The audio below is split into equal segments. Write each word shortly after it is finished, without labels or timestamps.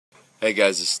Hey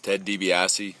guys, this is Ted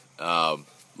DiBiase.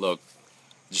 Look,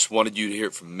 just wanted you to hear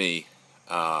it from me.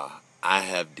 I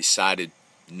have decided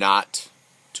not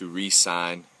to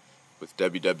re-sign with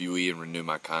WWE and renew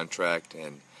my contract,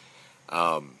 and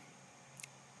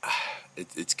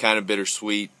it's kind of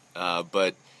bittersweet,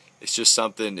 but it's just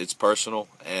something, it's personal,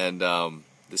 and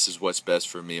this is what's best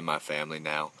for me and my family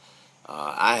now.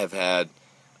 I have had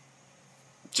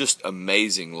just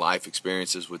amazing life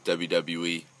experiences with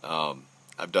WWE.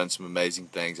 I've done some amazing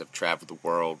things. I've traveled the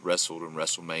world, wrestled in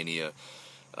WrestleMania,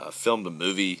 filmed a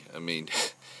movie. I mean,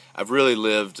 I've really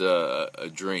lived a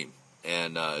dream,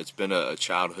 and it's been a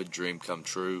childhood dream come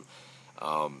true.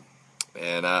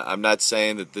 And I'm not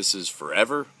saying that this is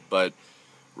forever, but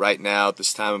right now, at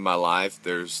this time in my life,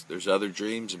 there's other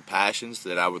dreams and passions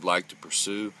that I would like to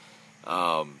pursue.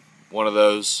 One of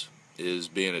those is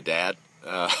being a dad,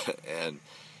 and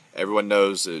everyone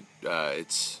knows that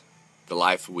it's the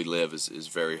life we live is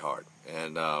very hard,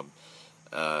 and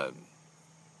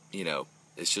you know,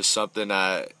 it's just something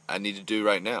I need to do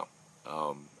right now.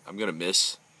 I'm gonna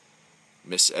miss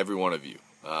every one of you.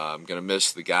 I'm gonna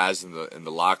miss the guys in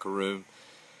the locker room,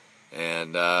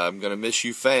 and I'm gonna miss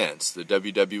you fans, the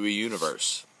WWE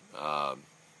universe.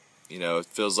 You know, it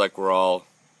feels like we're all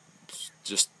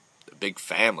just a big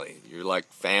family. You're like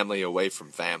family away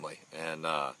from family, and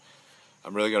I'm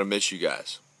really gonna miss you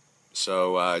guys.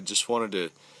 So I just wanted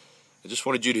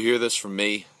you to hear this from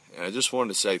me, and I just wanted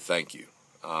to say thank you.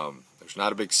 There's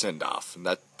not a big send-off, and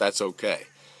that's okay.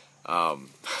 I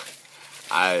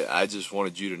just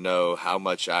wanted you to know how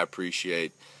much I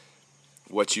appreciate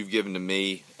what you've given to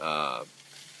me,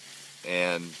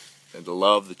 and the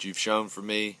love that you've shown for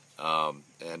me.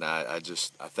 And I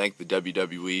thank the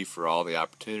WWE for all the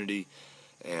opportunity,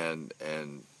 and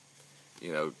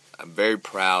you know, I'm very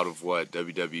proud of what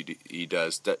WWE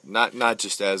does, not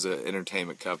just as an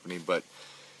entertainment company, but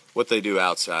what they do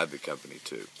outside the company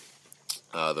too.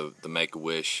 The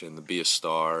Make-A-Wish and the Be a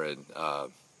Star, and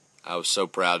I was so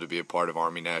proud to be a part of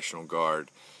Army National Guard.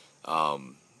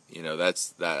 You know,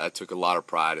 I took a lot of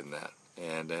pride in that,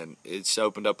 and it's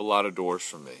opened up a lot of doors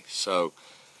for me. So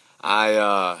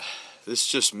this is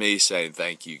just me saying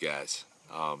thank you guys.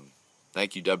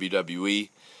 Thank you WWE.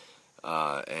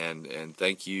 And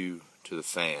thank you to the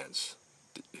fans,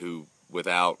 who,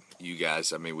 without you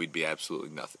guys, I mean, we'd be absolutely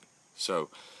nothing. So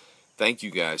thank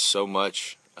you guys so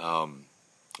much. I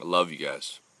love you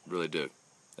guys, really do.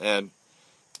 And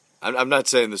I'm not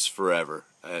saying this forever,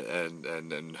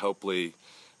 and hopefully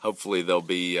there'll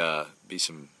be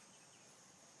some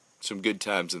good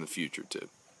times in the future too.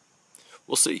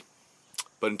 We'll see.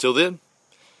 But until then,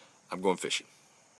 I'm going fishing.